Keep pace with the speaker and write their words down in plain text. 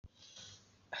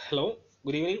Hello,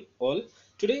 good evening all.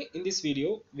 Today in this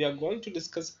video we are going to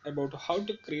discuss about how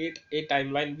to create a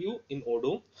timeline view in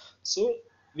Odoo. So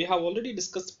we have already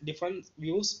discussed different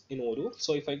views in Odoo.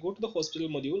 So if I go to the hospital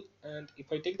module and if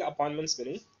I take the appointments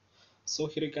menu, so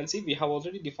here you can see we have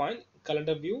already defined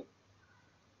calendar view,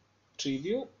 tree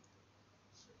view,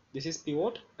 this is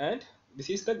pivot, and this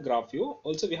is the graph view.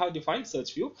 Also we have defined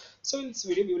search view. So in this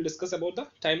video we will discuss about the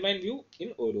timeline view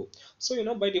in Odoo.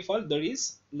 So by default there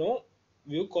is no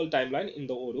view called timeline in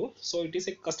the Odoo, so it is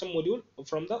a custom module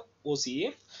from the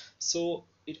OCA. So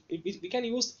we can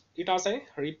use it as a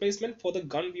replacement for the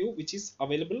gun view which is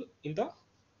available in the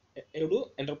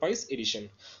Odoo Enterprise Edition.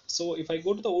 So if I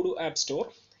go to the Odoo App Store,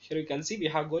 here you can see we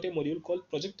have got a module called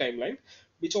Project Timeline,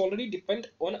 which already depend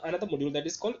on another module that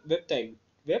is called Web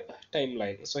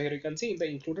Timeline. So here you can see in the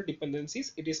included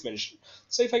dependencies it is mentioned.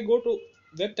 So if I go to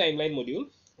Web Timeline module,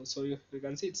 so you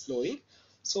can see it's loading.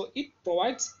 So it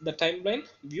provides the timeline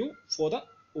view for the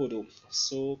Odoo.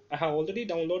 So I have already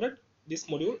downloaded this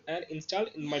module and installed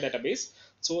in my database.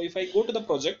 So if I go to the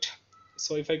project,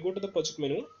 so if I go to the project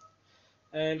menu,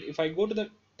 and if I go to the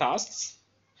tasks,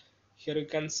 here you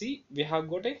can see we have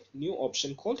got a new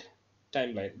option called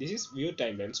timeline. This is view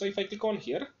timeline. So if I click on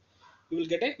here, you will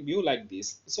get a view like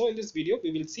this. So in this video we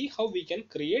will see how we can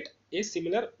create a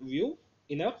similar view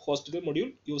in our hospital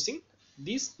module using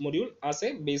this module as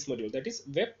a base module, that is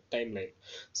web timeline.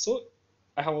 So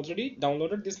I have already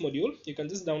downloaded this module. You can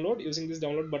just download using this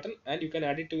download button and you can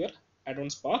add it to your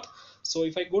add-ons path. So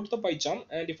if I go to the PyCharm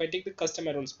and if I take the custom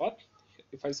add-ons path,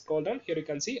 if I scroll down, here you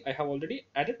can see I have already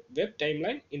added web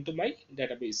timeline into my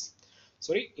database,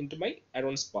 sorry, into my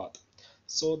add-ons path.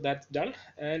 So that's done.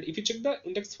 And if you check the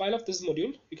index file of this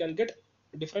module, you can get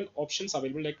different options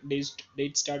available like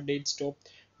date start, date stop,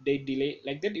 date delay,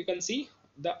 like that. You can see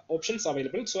the options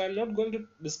available. So I'm not going to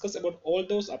discuss about all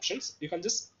those options. You can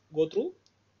just go through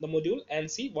the module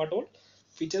and see what all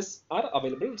features are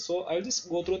available. So I will just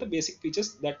go through the basic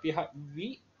features that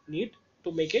we need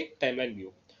to make a timeline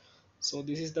view. So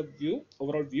this is the view,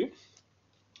 overall view.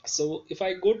 So if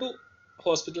I go to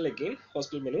hospital again,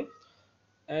 hospital menu,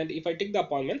 and if I take the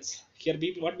appointments, here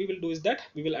what we will do is that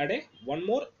we will add a one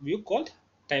more view called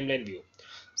timeline view.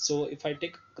 So if I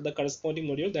take the corresponding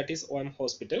module, that is OM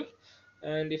hospital,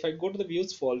 and if I go to the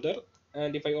views folder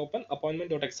and if I open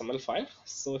appointment.xml file,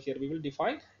 so here we will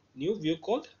define new view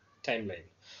called timeline.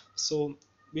 So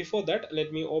before that,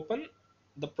 let me open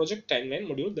the project timeline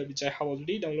module that which I have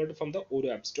already downloaded from the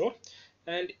Odoo App Store.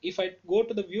 And if I go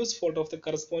to the views folder of the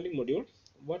corresponding module,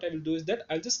 what I will do is that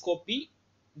I'll just copy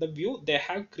the view they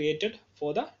have created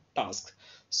for the task.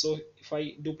 So if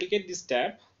I duplicate this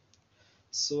tab,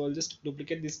 so I'll just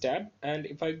duplicate this tab, and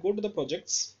if I go to the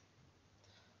projects,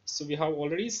 so we have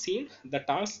already seen the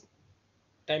task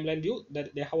timeline view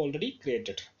that they have already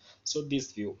created. So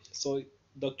this view, so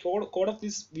the code of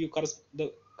this view,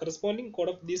 the corresponding code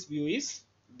of this view is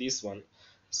this one.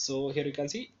 So here you can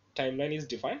see timeline is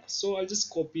defined. So I'll just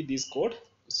copy this code,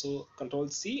 so control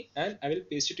C, and I will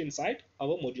paste it inside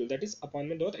our module, that is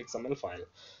appointment.xml file.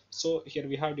 So here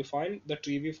we have defined the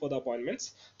tree view for the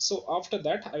appointments. So after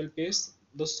that I will paste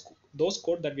those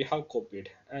code that we have copied,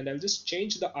 and I'll just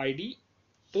change the ID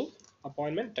to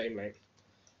appointment timeline.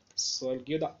 So I'll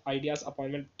give the ID as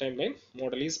appointment timeline,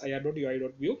 model is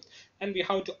ir.ui.view, and we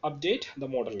have to update the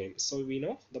model name. So we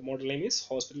know the model name is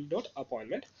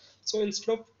hospital.appointment. So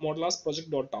instead of model as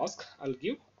project.task, I'll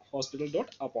give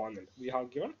hospital.appointment. We have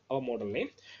given our model name.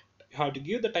 You have to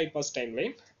give the type as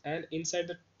timeline, and inside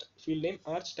the field name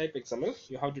arch type XML,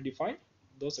 you have to define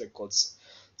those records.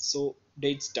 So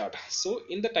date start. So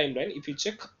in the timeline, if you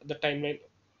check the timeline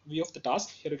view of the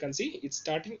task, here you can see it's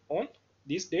starting on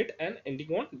this date and ending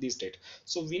on this date.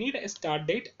 So we need a start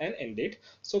date and end date.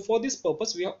 So for this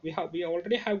purpose, we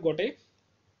already have got a,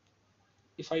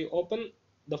 if I open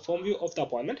the form view of the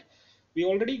appointment, we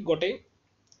already got a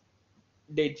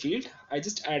date field. I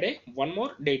just add a one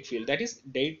more date field, that is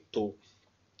date 2.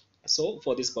 So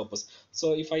for this purpose,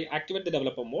 so if I activate the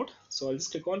developer mode, so I'll just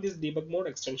click on this debug mode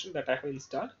extension that I have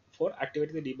installed for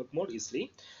activating the debug mode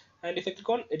easily. And if I click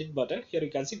on edit button, here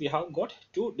you can see we have got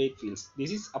two date fields.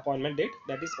 This is appointment date,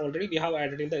 that is already we have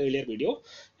added in the earlier video,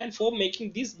 and for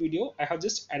making this video I have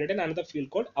just added another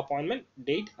field called appointment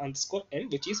date underscore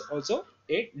end, which is also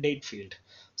a date field.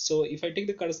 So if I take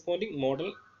the corresponding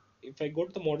model, if I go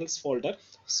to the models folder,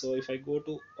 so if I go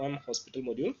to hospital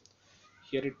module,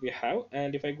 here it we have,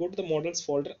 and if I go to the models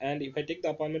folder and if I take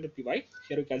the appointment py,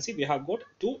 here you can see we have got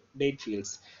two date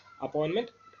fields,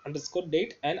 appointment underscore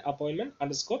date and appointment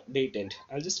underscore date end.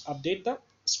 I'll just update the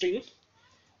string,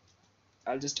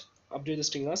 I'll just update the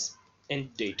string as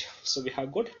end date. So we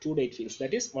have got two date fields,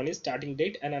 that is one is starting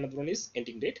date and another one is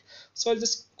ending date. So I'll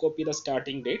just copy the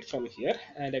starting date from here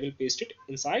and I will paste it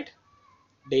inside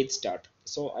date start.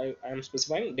 So I am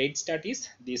specifying date start is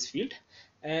this field,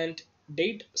 and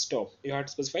date stop you have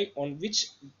to specify on which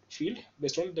field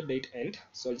based on the date end.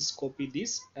 So I'll just copy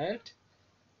this and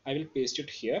I will paste it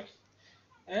here.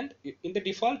 And in the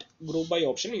default group by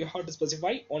option you have to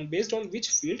specify on based on which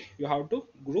field you have to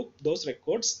group those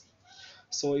records.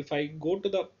 So if I go to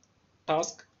the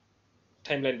task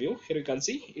timeline view, here you can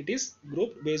see it is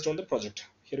grouped based on the project.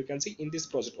 Here you can see in this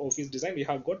project office design we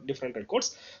have got different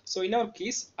records. So in our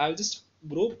case I'll just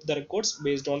group the records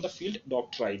based on the field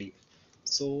doctor ID.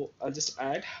 So I'll just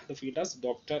add the field as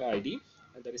doctor ID,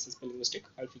 and there is a spelling mistake,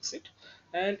 I'll fix it.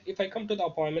 And if I come to the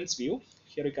appointments view,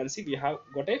 here you can see we have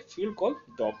got a field called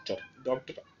doctor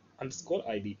underscore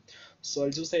ID. So I'll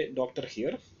just say doctor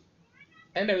here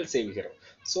and I will save here.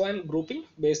 So I'm grouping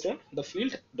based on the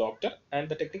field doctor, and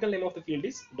the technical name of the field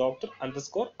is doctor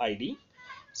underscore ID.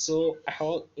 So I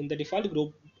have in the default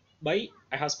group by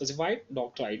I have specified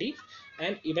doctor ID,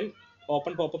 and even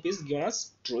open pop-up is given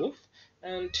as true.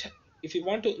 And if you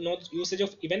want to know the usage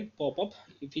of event pop-up,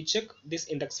 if you check this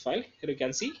index file, here you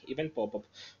can see event pop-up.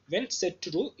 When set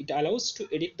to true, it allows to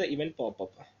edit the event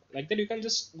pop-up. Like that, you can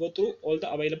just go through all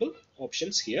the available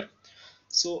options here.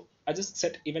 So I just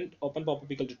set event open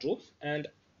pop-up equal to true, and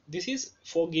this is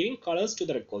for giving colors to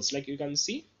the records. Like you can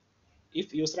see,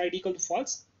 if user ID equal to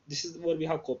false, this is where we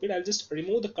have copied. I'll just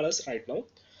remove the colors right now.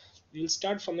 We'll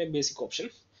start from a basic option.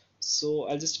 So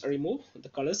I'll just remove the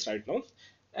colors right now,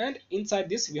 and inside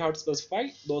this we have to specify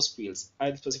those fields.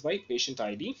 I'll specify patient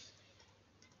ID,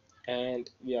 and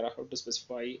we are about to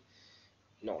specify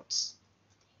notes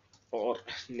or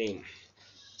name.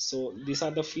 So these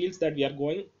are the fields that we are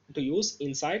going to use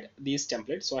inside these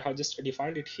templates. So I have just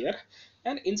defined it here,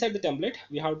 and inside the template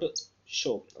we have to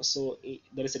show. So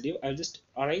there is a div. I'll just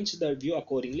arrange the view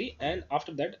accordingly, and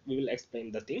after that we will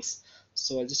explain the things.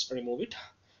 So I'll just remove it.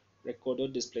 Recorder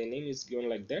display name is given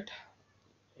like that,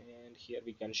 and here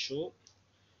we can show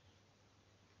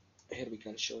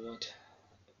what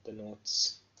the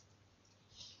notes.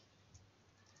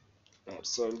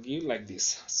 So I'll give like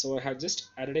this. So I have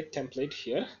just added a template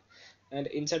here, and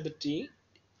inside the t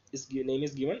is name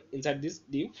is given. Inside this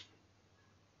div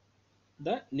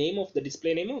the name of the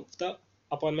display name of the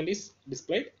appointment is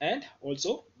displayed, and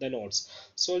also the notes.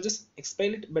 So I'll just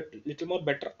explain it but little more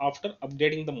better after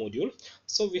updating the module.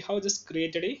 So we have just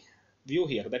created a view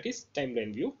here, that is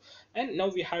timeline view, and now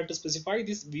we have to specify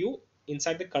this view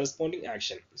inside the corresponding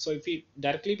action. So if we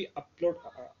directly we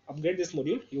upgrade this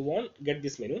module, you won't get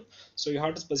this menu. So you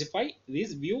have to specify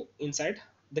this view inside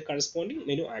the corresponding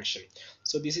menu action.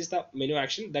 So this is the menu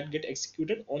action that get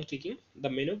executed on clicking the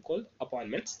menu called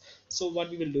appointments. So what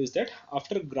we will do is that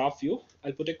after graph view,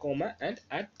 I'll put a comma and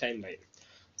add timeline.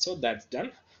 So that's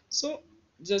done. So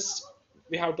just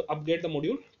we have to upgrade the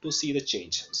module to see the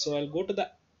change. So I'll go to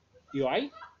the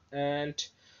UI, and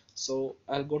so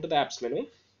I'll go to the apps menu,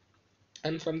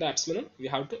 and from the apps menu we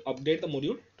have to update the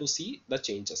module to see the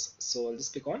changes. So I'll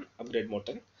just click on upgrade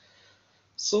button.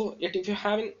 So yet if you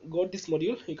haven't got this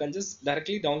module, you can just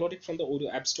directly download it from the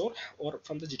Odoo App Store or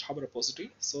from the GitHub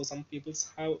repository. So some people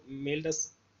have mailed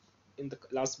us in the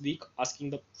last week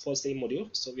asking the for same module.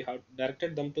 So we have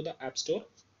directed them to the App Store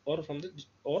or from the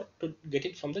or to get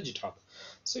it from the GitHub.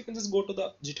 So you can just go to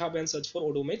the GitHub and search for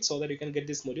Odoo Mate so that you can get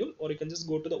this module, or you can just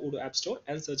go to the Odoo App Store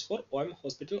and search for OM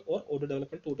Hospital or Odoo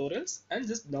Development Tutorials and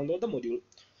just download the module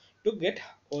to get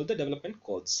all the development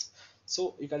codes.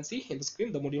 So you can see in the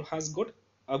screen the module has got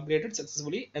upgraded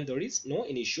successfully and there is no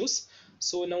any issues.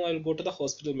 So now I will go to the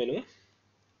hospital menu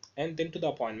and then to the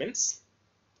appointments.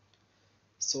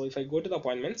 So if I go to the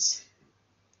appointments,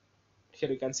 here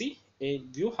you can see a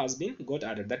view has been got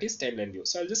added, that is timeline view.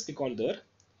 So I'll just click on there,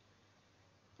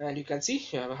 and you can see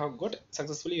you have got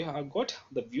successfully you have got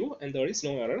the view and there is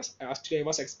no errors. Actually I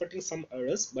was expecting some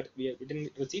errors, but we didn't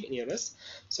receive any errors.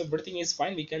 So everything is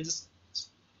fine. We can just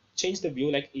change the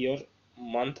view like year,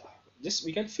 month. Just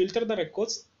we can filter the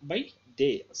records by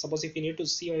day. Suppose if you need to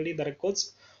see only the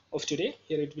records of today,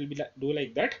 here it will be do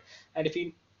like that. And if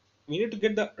we need to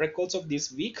get the records of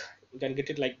this week, you can get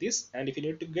it like this. And if you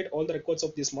need to get all the records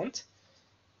of this month,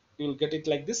 you will get it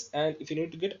like this. And if you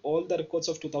need to get all the records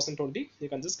of 2020, you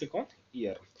can just click on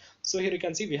year. So here you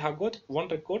can see we have got one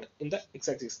record in the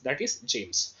x-axis, that is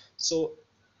James. So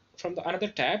from the another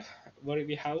tab where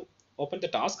we have opened the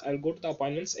task, I'll go to the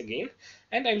appointments again,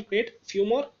 and I will create few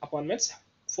more appointments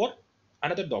for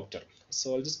another doctor.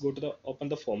 So I'll just go to the open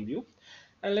the form view,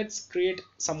 and let's create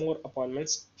some more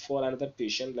appointments for another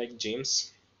patient like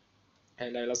James,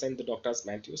 and I'll assign the doctor as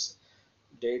Matthews.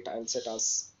 Date I'll set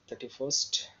as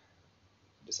 31st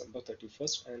December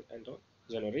 31st and end of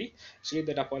January. Actually,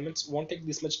 that appointments won't take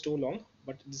this much too long,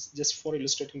 but this is just for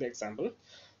illustrating the example.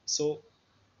 So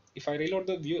if I reload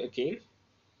the view again,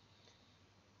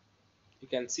 you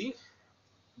can see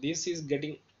this is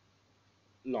getting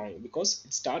long because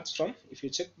it starts from, if you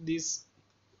check this,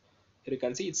 here you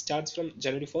can see it starts from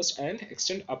January 1st and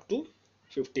extend up to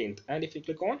 15th. And if you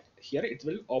click on here, it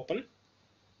will open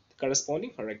the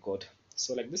corresponding record.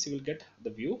 So like this, you will get the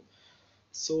view.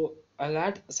 So I'll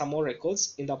add some more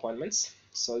records in the appointments.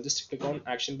 So I'll just click on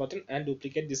action button and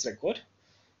duplicate this record,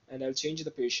 and I'll change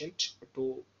the patient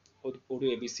to Odoo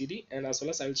ABCD, and as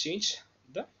well as I'll change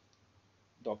the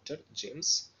Dr.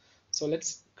 James. So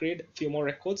let's create a few more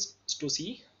records to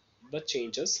see the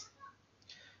changes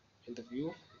in the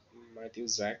view. Matthew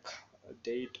Zach,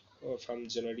 date from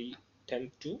January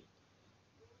 10th to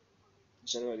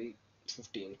January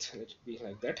 15th. Let it be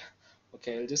like that.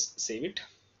 Okay, I'll just save it.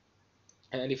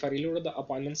 And if I reload the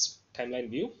appointments timeline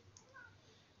view,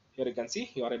 here you can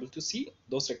see you are able to see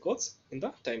those records in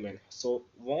the timeline. So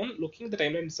when looking at the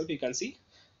timeline itself, you can see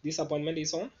this appointment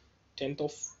is on 10th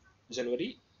of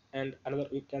January, and another,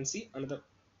 you can see another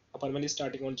appointment is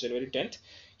starting on January 10th.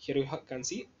 Here you can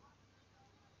see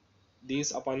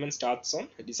this appointment starts on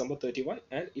December 31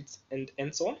 and it's and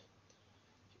ends on,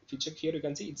 if you check here, you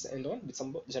can see it's end on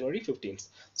January 15th.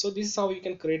 So this is how you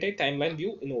can create a timeline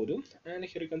view in Odoo. And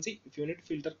here you can see if you need to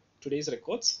filter today's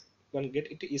records, you can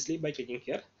get it easily by clicking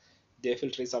here. Day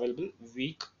filter is available,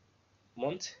 week,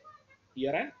 month,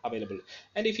 year, and available.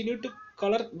 And if you need to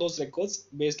color those records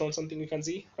based on something, you can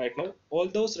see right now all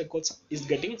those records is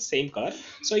getting same color.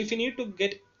 So if you need to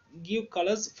give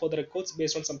colors for the records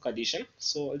based on some condition,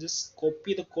 so I'll just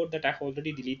copy the code that I have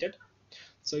already deleted.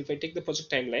 So if I take the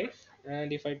project timeline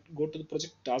and if I go to the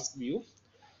project task view,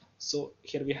 so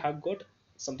here we have got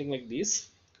something like this.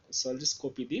 So I'll just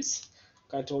copy this,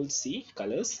 Control C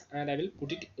colors, and I will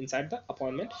put it inside the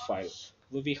appointment file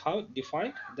where we have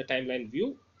defined the timeline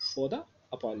view for the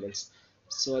appointments.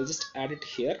 So I'll just add it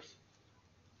here,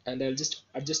 and I'll just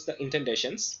adjust the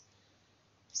indentations.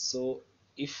 So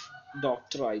if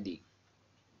doctor ID,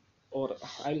 or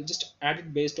I'll just add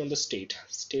it based on the state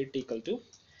equal to,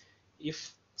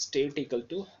 if state equal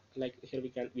to, like here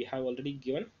we have already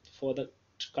given for the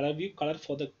color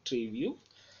for the tree view.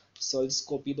 So I'll just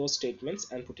copy those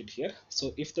statements and put it here.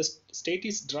 So if the state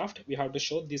is draft, we have to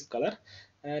show this color,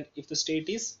 and if the state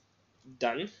is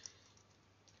done,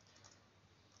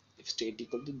 if state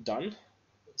equal to done,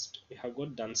 we have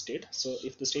got done state. So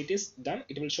if the state is done,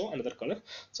 it will show another color.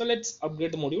 So let's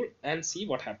upgrade the module and see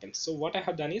what happens. So what I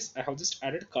have done is I have just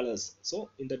added colors. So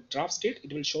in the draft state,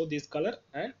 it will show this color,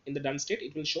 and in the done state,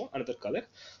 it will show another color.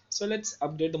 So let's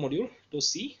update the module to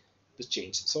see the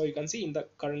change. So you can see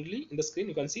currently in the screen,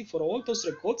 you can see for all those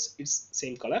records, it's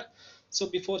same color. So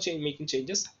before making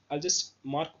changes, I'll just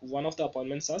mark one of the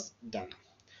appointments as done.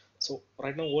 So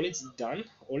right now all is done,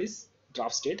 all is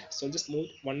draft state. So I'll just move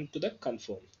one to the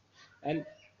confirm, and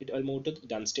it will move to the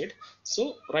done state.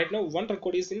 So right now one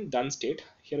record is in done state.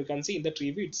 Here you can see in the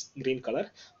tree view it's green color,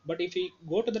 but if we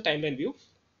go to the timeline view,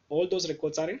 all those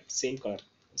records are in same color.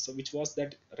 So which was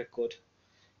that record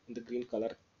in the green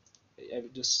color? I will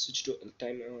just switch to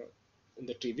time in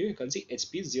the tree view. You can see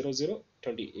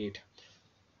HP0028,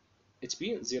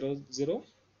 HP00,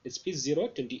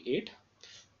 HP028.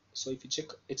 So if you check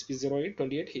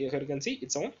HP0828, here you can see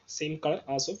it's on same color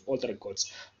as of all the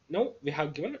records. Now we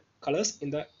have given colors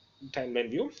in the timeline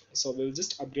view. So we'll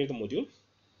just upgrade the module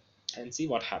and see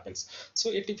what happens. So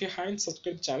if you haven't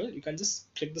subscribed the channel, you can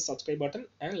just click the subscribe button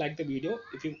and like the video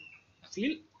if you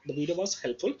feel the video was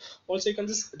helpful. Also, you can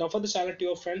just refer the channel to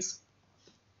your friends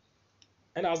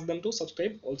and ask them to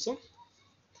subscribe also.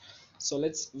 So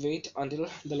let's wait until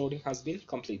the loading has been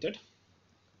completed.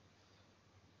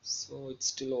 So it's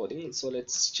still loading. So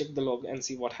let's check the log and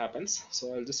see what happens.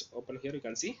 So I'll just open here. You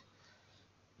can see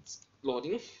it's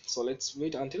loading. So let's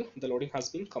wait until the loading has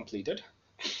been completed.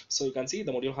 So you can see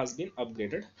the module has been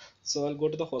upgraded. So I'll go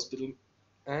to the hospital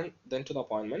and then to the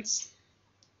appointments.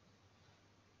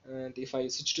 And if I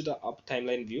switch to the up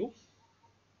timeline view,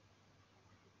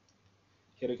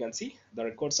 here you can see the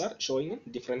records are showing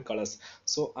in different colors.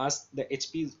 So as the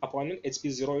HP appointment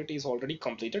HP08 is already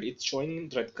completed, it's showing in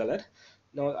red color.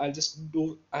 Now I'll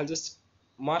just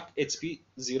mark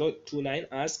HP029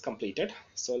 as completed.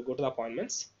 So I'll go to the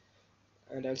appointments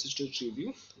and I'll switch to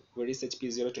review. Where is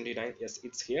HP029? Yes,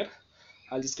 it's here.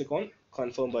 I'll just click on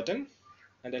confirm button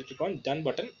and I'll click on done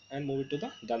button and move it to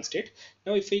the done state.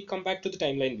 Now if we come back to the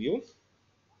timeline view,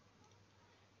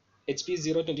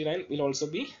 HP029 will also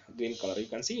be green color. You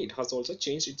can see it has also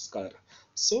changed its color.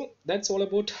 So that's all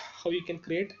about how you can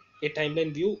create a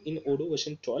timeline view in Odoo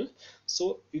version 12.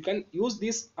 So you can use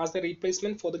this as a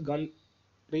replacement for the gun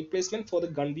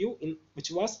view in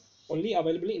which was only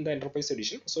available in the enterprise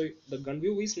edition. So the gun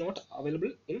view is not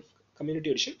available in community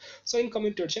edition. So in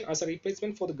community edition, as a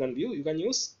replacement for the gun view, you can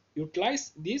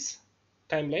utilize this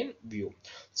timeline view.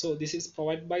 So this is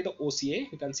provided by the OCA.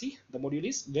 You can see the module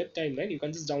is web timeline. You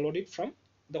can just download it from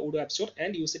the Odoo App Store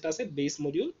and use it as a base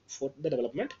module for the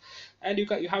development. And you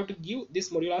have to give this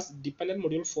module as dependent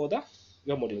module for the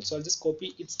your module. So I'll just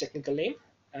copy its technical name,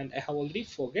 and I have already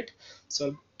forget. So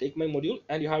I'll take my module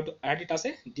and you have to add it as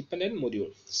a dependent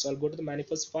module. So I'll go to the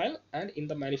manifest file, and in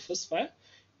the manifest file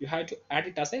you have to add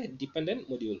it as a dependent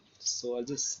module. So I'll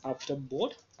just, after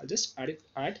board, I'll just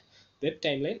add web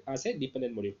timeline as a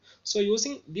dependent module. So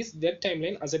using this web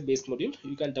timeline as a base module,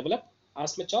 you can develop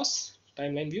as much as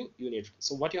timeline view you need.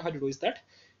 So what you have to do is that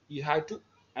you have to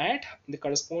add the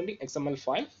corresponding XML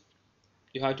file.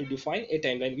 You have to define a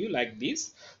timeline view like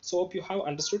this. So hope you have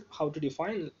understood how to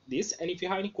define this, and if you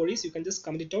have any queries, you can just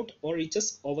comment it out or reach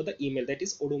us over the email, that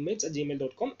is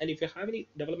odoomates@gmail.com. and if you have any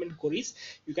development queries,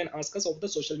 you can ask us over the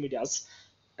social medias.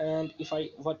 And if I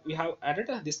what we have added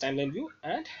this timeline view,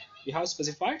 and we have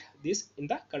specified this in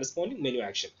the corresponding menu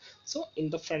action. So in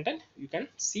the front end you can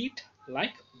see it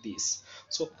like this.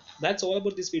 So that's all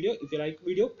about this video. If you like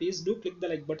video, please do click the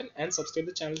like button and subscribe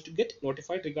the channel to get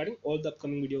notified regarding all the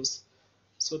upcoming videos.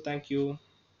 So thank you.